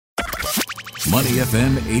Money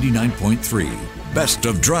FM 89.3. Best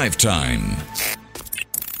of drive time.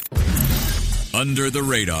 Under the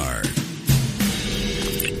radar.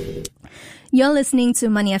 You're listening to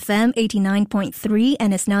Money FM 89.3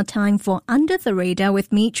 and it's now time for Under the Radar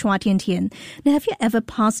with me, Chua Tian Tian. Now, have you ever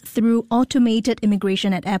passed through automated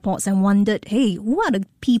immigration at airports and wondered, hey, who are the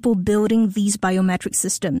people building these biometric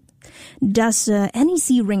systems? Does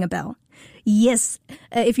NEC ring a bell? Yes,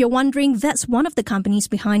 if you're wondering, that's one of the companies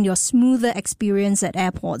behind your smoother experience at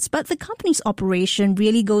airports. But the company's operation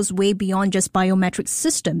really goes way beyond just biometric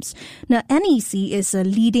systems. Now, NEC is a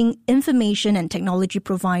leading information and technology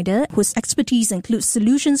provider whose expertise includes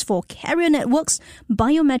solutions for carrier networks,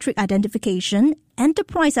 biometric identification,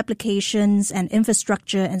 enterprise applications and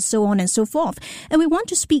infrastructure, and so on and so forth. And we want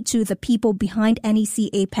to speak to the people behind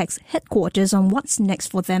NEC APAC's headquarters on what's next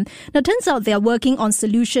for them. Now, turns out they are working on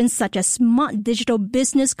solutions such as smart digital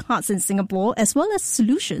business cards in Singapore, as well as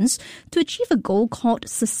solutions to achieve a goal called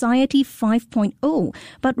Society 5.0.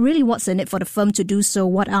 But really, what's in it for the firm to do so?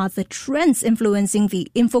 What are the trends influencing the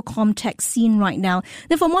Infocom tech scene right now?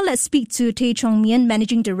 Now, for more, let's speak to Tay Chong Mian,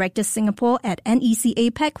 Managing Director Singapore at NEC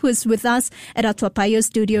APAC, who is with us at our Toa Payoh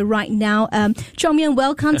studio right now. Chong Mian,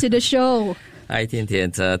 welcome to the show. Hi, Tian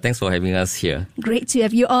Tian. Thanks for having us here. Great to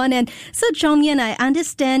have you on. And so, Chong Mian, I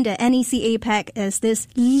understand that NEC APAC is this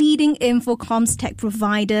leading infocoms tech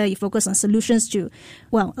provider. You focus on solutions to,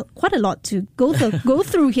 well, quite a lot to go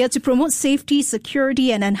through here to promote safety,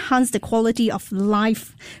 security, and enhance the quality of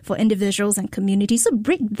life for individuals and communities. So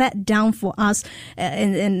break that down for us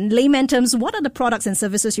in layman terms. What are the products and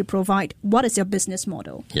services you provide? What is your business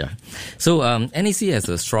model? Yeah. So NEC has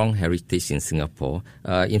a strong heritage in Singapore.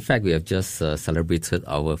 In fact, we have just celebrated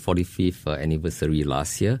our 45th anniversary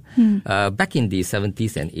last year. Back in the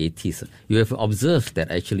 70s and 80s, you have observed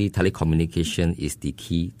that actually telecommunication is the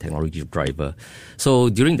key technology driver. So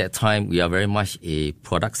during that time, we are very much a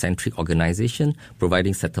product-centric organization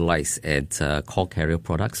providing satellites and call carrier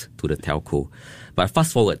products to the telco. But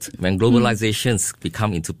fast forward, when globalizations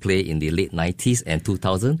become into play in the late 90s and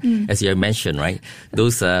 2000, as you have mentioned, right,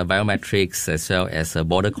 those biometrics as well as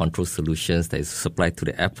border control solutions that is supplied to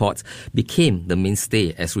the airports became the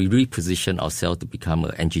mainstay as we reposition ourselves to become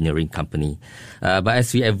an engineering company. But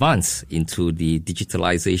as we advance into the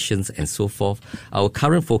digitalizations and so forth, our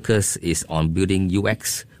current focus is on building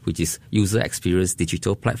UX, which is user experience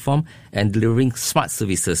digital platform, and delivering smart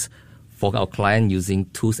services for our client using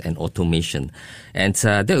tools and automation. And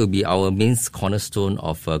that will be our main cornerstone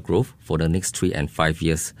of growth for the next 3 and 5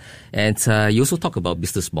 years. And you also talk about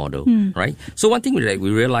business model, right? So one thing we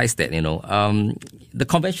realized that, the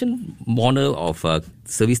convention model of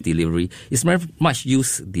service delivery is very much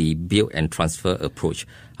use the build and transfer approach.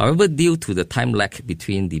 However, due to the time lag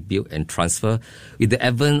between the build and transfer, with the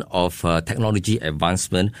advent of technology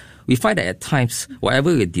advancement, we find that at times,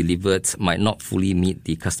 whatever we delivered might not fully meet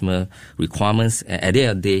the customer requirements. And at the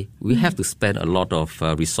end of the day, we have to spend a lot of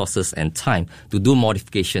resources and time to do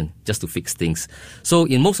modification just to fix things. So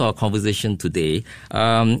in most of our conversation today,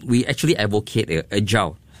 we actually advocate an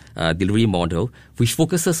agile delivery model, which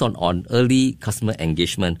focuses on early customer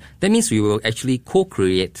engagement. That means we will actually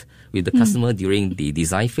co-create with the customer during the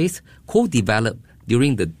design phase, co-develop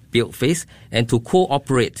during the build phase, and to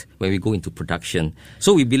cooperate when we go into production.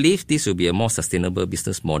 So we believe this will be a more sustainable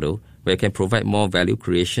business model where we can provide more value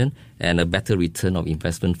creation and a better return of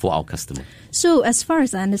investment for our customer. So as far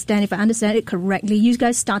as I understand, if I understand it correctly, you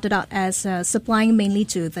guys started out as supplying mainly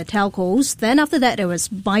to the telcos. Then after that, there was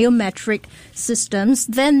biometric systems.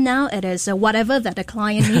 Then now it is whatever that the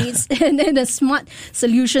client needs in the smart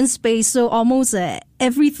solution space. So almost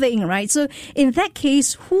everything, right? So in that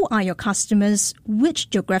case, who are your customers? Which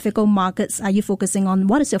geographical markets are you focusing on?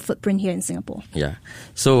 What is your footprint here in Singapore? Yeah.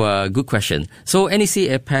 So good question. So NEC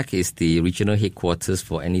APAC is the regional headquarters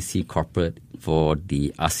for NEC Corporate for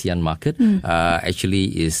the ASEAN market. Actually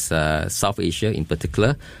is South Asia in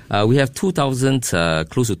particular. We have 2,000,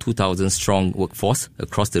 close to 2,000 strong workforce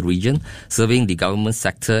across the region, serving the government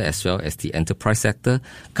sector as well as the enterprise sector,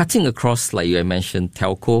 cutting across, like you had mentioned,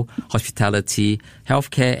 telco, hospitality,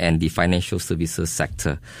 healthcare, and the financial services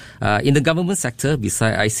sector. In the government sector,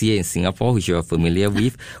 beside ICA in Singapore, which you are familiar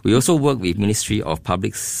with, we also work with Ministry of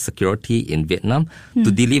Public Security in Vietnam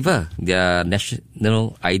to deliver their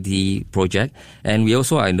national ID project. And we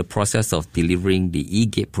also are in the process of delivering the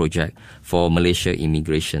e-Gate project for Malaysia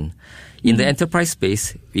immigration. In the enterprise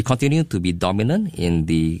space, we continue to be dominant in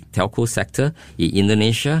the telco sector in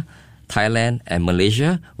Indonesia, Thailand, and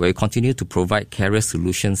Malaysia, where we continue to provide carrier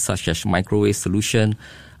solutions such as microwave solution,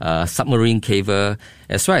 submarine cable,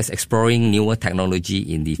 as well as exploring newer technology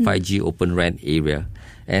in the 5G Open RAN area.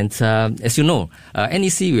 And as you know,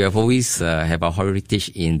 NEC, we have always have our heritage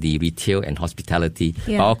in the retail and hospitality.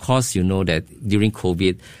 Yeah. But of course, you know that during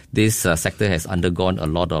COVID, this sector has undergone a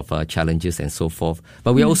lot of challenges and so forth.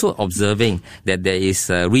 But we are also observing that there is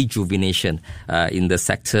rejuvenation in the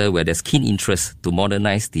sector where there's keen interest to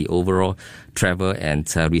modernize the overall travel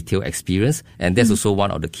and retail experience. And that's also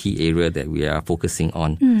one of the key areas that we are focusing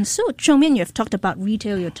on. So, Chong Mian, you've talked about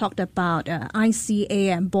retail, you talked about ICA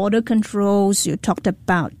and border controls, you talked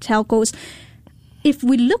about telcos. If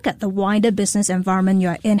we look at the wider business environment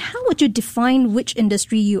you're in, how would you define which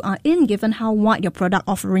industry you are in, given how wide your product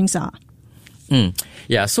offerings are?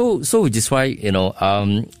 Yeah, so which is why,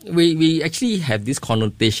 we actually have this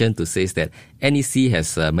connotation to say that NEC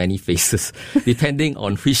has many faces. Depending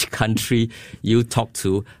on which country you talk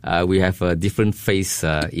to, we have a different face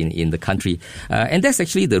in the country. And that's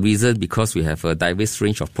actually the reason, because we have a diverse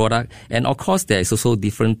range of product. And of course, there is also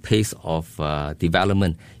different pace of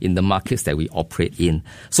development in the markets that we operate in.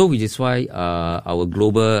 So which is why our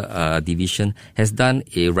global division has done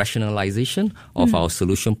a rationalization of our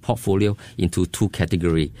solution portfolio into two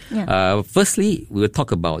categories. Yeah. Firstly, we will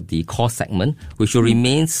talk about the core segment, which will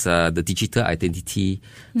remains the digital identity.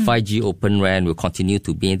 5G Open RAN will continue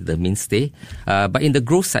to be the mainstay. But in the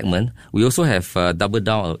growth segment, we also have doubled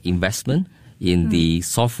down our investment in the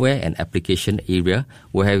software and application area,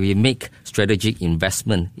 where we make strategic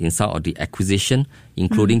investment in some of the acquisition,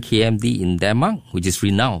 including KMD in Denmark, which is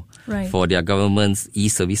renowned for their government's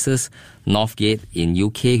e-services, Northgate in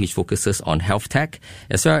UK, which focuses on health tech,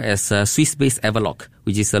 as well as Swiss-based Everlock,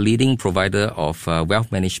 which is a leading provider of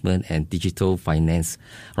wealth management and digital finance,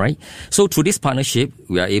 right? So through this partnership,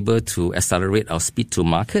 we are able to accelerate our speed to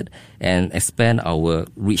market and expand our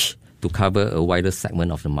reach to cover a wider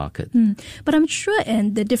segment of the market. But I'm sure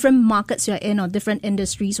in the different markets you're in, or different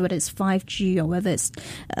industries, whether it's 5G or whether it's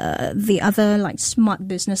the other like smart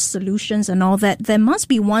business solutions and all that, there must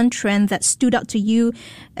be one trend that stood out to you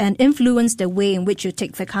and influenced the way in which you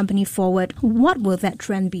take the company forward. What will that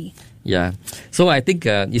trend be? Yeah. So I think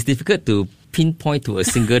it's difficult to pinpoint to a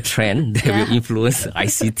single trend that will influence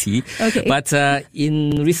ICT. Okay. But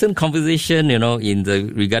in recent conversation,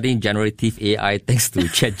 regarding generative AI, thanks to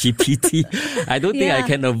ChatGPT, I don't think I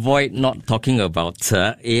can avoid not talking about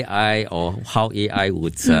AI or how AI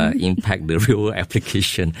would impact the real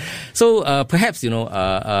application. So perhaps,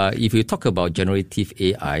 if you talk about generative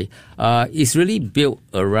AI, it's really built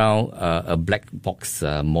around a black box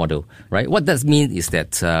model, right? What that means is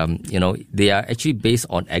that, they are actually based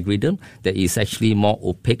on algorithm that is actually more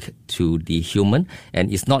opaque to the human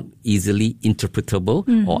and is not easily interpretable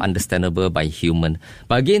or understandable by human.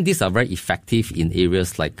 But again, these are very effective in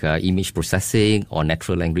areas like image processing or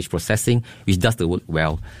natural language processing, which does the work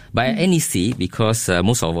well. But at NEC, because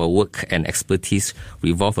most of our work and expertise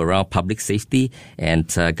revolve around public safety and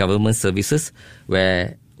government services,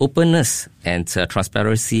 where openness and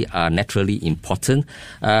transparency are naturally important,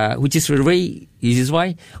 which is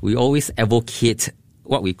why we always advocate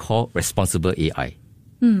what we call responsible AI.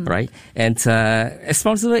 Right? And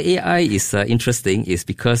responsible AI is interesting is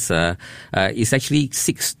because it actually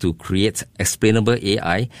seeks to create explainable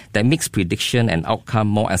AI that makes prediction and outcome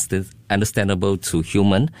more understandable to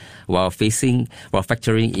human while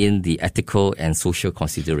factoring in the ethical and social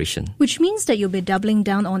consideration. Which means that you'll be doubling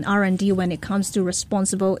down on R&D when it comes to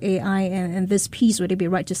responsible AI and this piece. Would it be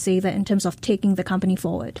right to say that in terms of taking the company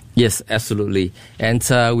forward? Yes, absolutely. And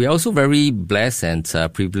we're also very blessed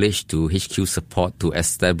and privileged to HQ support to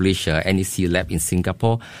establish NEC Lab in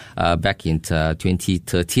Singapore back in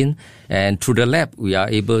 2013. And through the lab, we are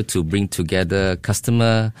able to bring together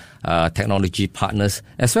customer technology partners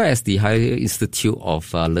as well as the Higher Institute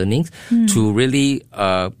of Learning to really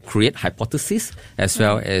create hypotheses as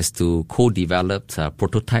well as to co-develop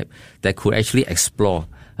prototype that could actually explore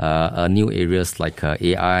new areas like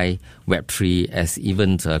AI, Web3, as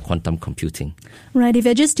even quantum computing. Right. If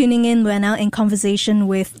you're just tuning in, we're now in conversation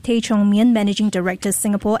with Tay Chong Mian, Managing Director,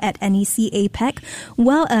 Singapore at NEC APAC.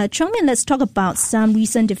 Well, Chong Mian, let's talk about some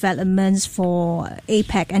recent developments for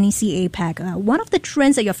APAC, NEC APAC. One of the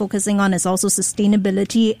trends that you're focusing on is also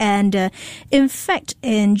sustainability. And in fact,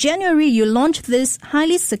 in January, you launched this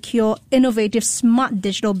highly secure, innovative, smart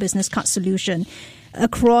digital business card solution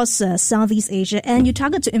across Southeast Asia, and you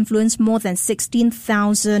target to influence more than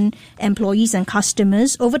 16,000 employees and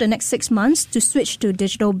customers over the next 6 months to switch to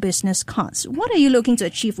digital business cards. What are you looking to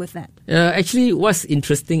achieve with that? Actually, what's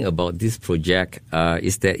interesting about this project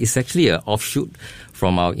is that it's actually an offshoot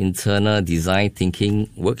from our internal design thinking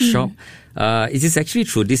workshop. It is actually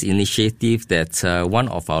through this initiative that one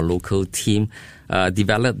of our local team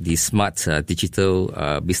developed the smart digital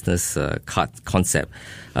business card concept.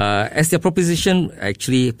 As their proposition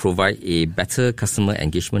actually provide a better customer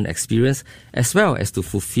engagement experience as well as to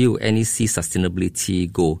fulfill NEC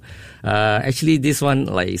sustainability goal. Actually, this one,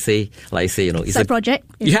 like I say, it's a project.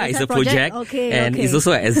 It's a project. Okay, and it's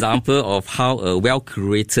also an example of how a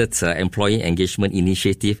well-curated employee engagement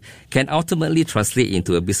initiative can ultimately translate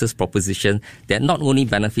into a business proposition that not only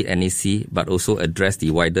benefit NEC but also address the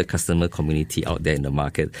wider customer community out there in the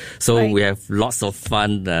market. So we have lots of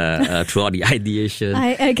fun throughout the ideation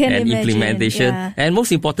I can and imagine, implementation. And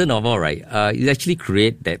most important of all, you actually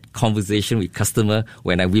create that conversation with customer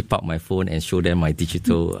when I whip out my phone and show them my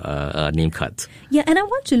digital name card. Yeah, and I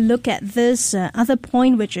want to look at this other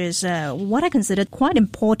point, which is what I consider quite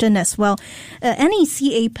important as well.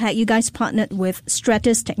 NEC APAC, you guys partnered with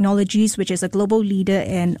Stratus Technologies, which is a global leader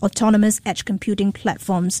in autonomous edge computing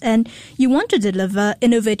platforms. And you want to deliver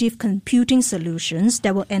innovative computing solutions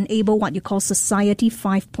that will enable what you call Society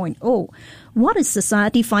 5.0. What is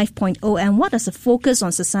Society 5.0 and what does the focus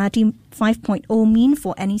on Society 5.0 mean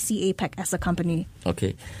for NEC APAC as a company?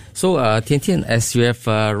 Okay. So, Tian Tian, as you have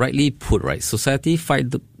rightly put, Society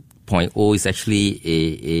 5.0 is actually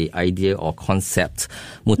a idea or concept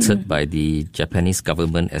mooted by the Japanese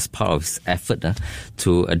government as part of its effort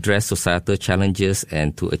to address societal challenges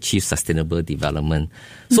and to achieve sustainable development.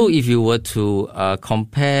 So if you were to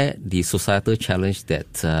compare the societal challenge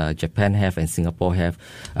that Japan have and Singapore have,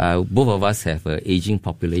 both of us have an aging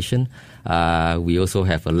population. We also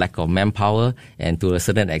have a lack of manpower and to a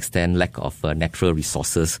certain extent lack of natural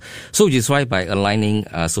resources. So which is why by aligning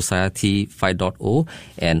Society 5.0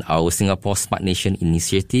 and our Singapore Smart Nation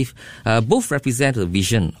initiative, both represent a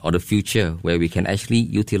vision of the future where we can actually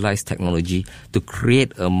utilize technology to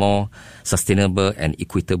create a more sustainable and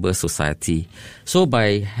equitable society. So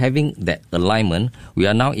by having that alignment, we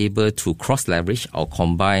are now able to cross-leverage or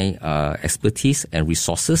combine expertise and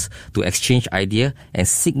resources to exchange ideas and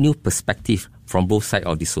seek new perspective from both sides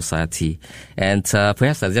of the society. And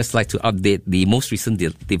perhaps I'd just like to update the most recent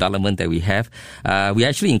development that we have. We're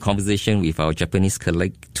actually in conversation with our Japanese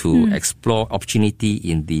colleague to explore opportunity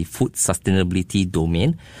in the food sustainability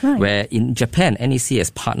domain, where in Japan, NEC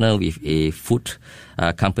has partnered with a food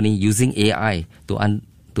company using AI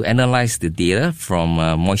to analyze the data from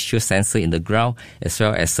moisture sensor in the ground as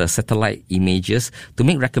well as satellite images to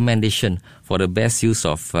make recommendation for the best use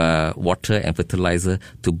of water and fertilizer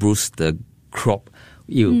to boost the crop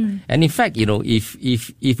yield. And in fact,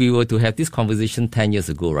 if we were to have this conversation 10 years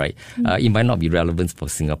ago, it might not be relevant for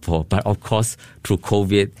Singapore. But of course, through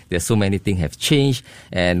COVID, there's so many things have changed,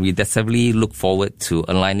 and we definitely look forward to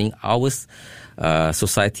aligning our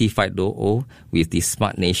Society 5.0 with the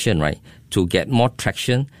Smart Nation, to get more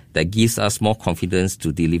traction that gives us more confidence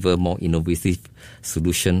to deliver more innovative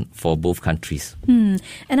solution for both countries. And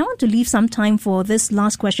I want to leave some time for this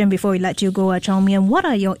last question before we let you go, Chong Mian. What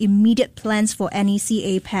are your immediate plans for NEC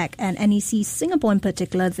APAC and NEC Singapore in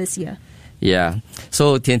particular this year? Yeah.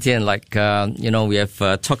 So, Tian Tian, we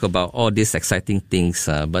have talked about all these exciting things,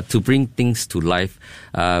 but to bring things to life,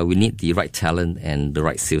 we need the right talent and the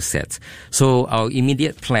right skill set. So, our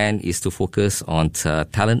immediate plan is to focus on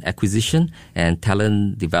talent acquisition and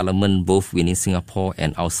talent development, both within Singapore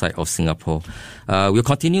and outside of Singapore. We'll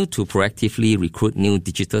continue to proactively recruit new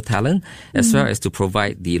digital talent, as well as to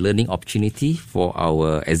provide the learning opportunity for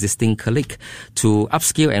our existing colleague to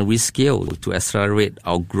upskill and reskill to accelerate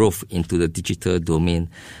our growth into the digital domain.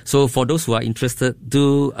 So for those who are interested,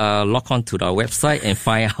 do log on to our website and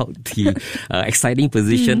find out the exciting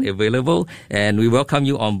position available. And we welcome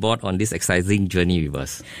you on board on this exciting journey with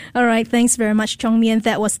us. All right. Thanks very much, Chong Mian.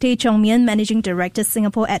 That was Tay Chong Mian, Managing Director,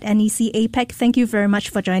 Singapore at NEC APAC. Thank you very much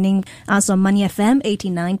for joining us on Money FM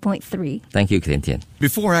 89.3. Thank you, Tian Tian.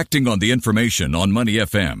 Before acting on the information on Money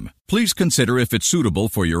FM, please consider if it's suitable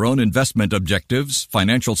for your own investment objectives,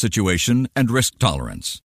 financial situation, and risk tolerance.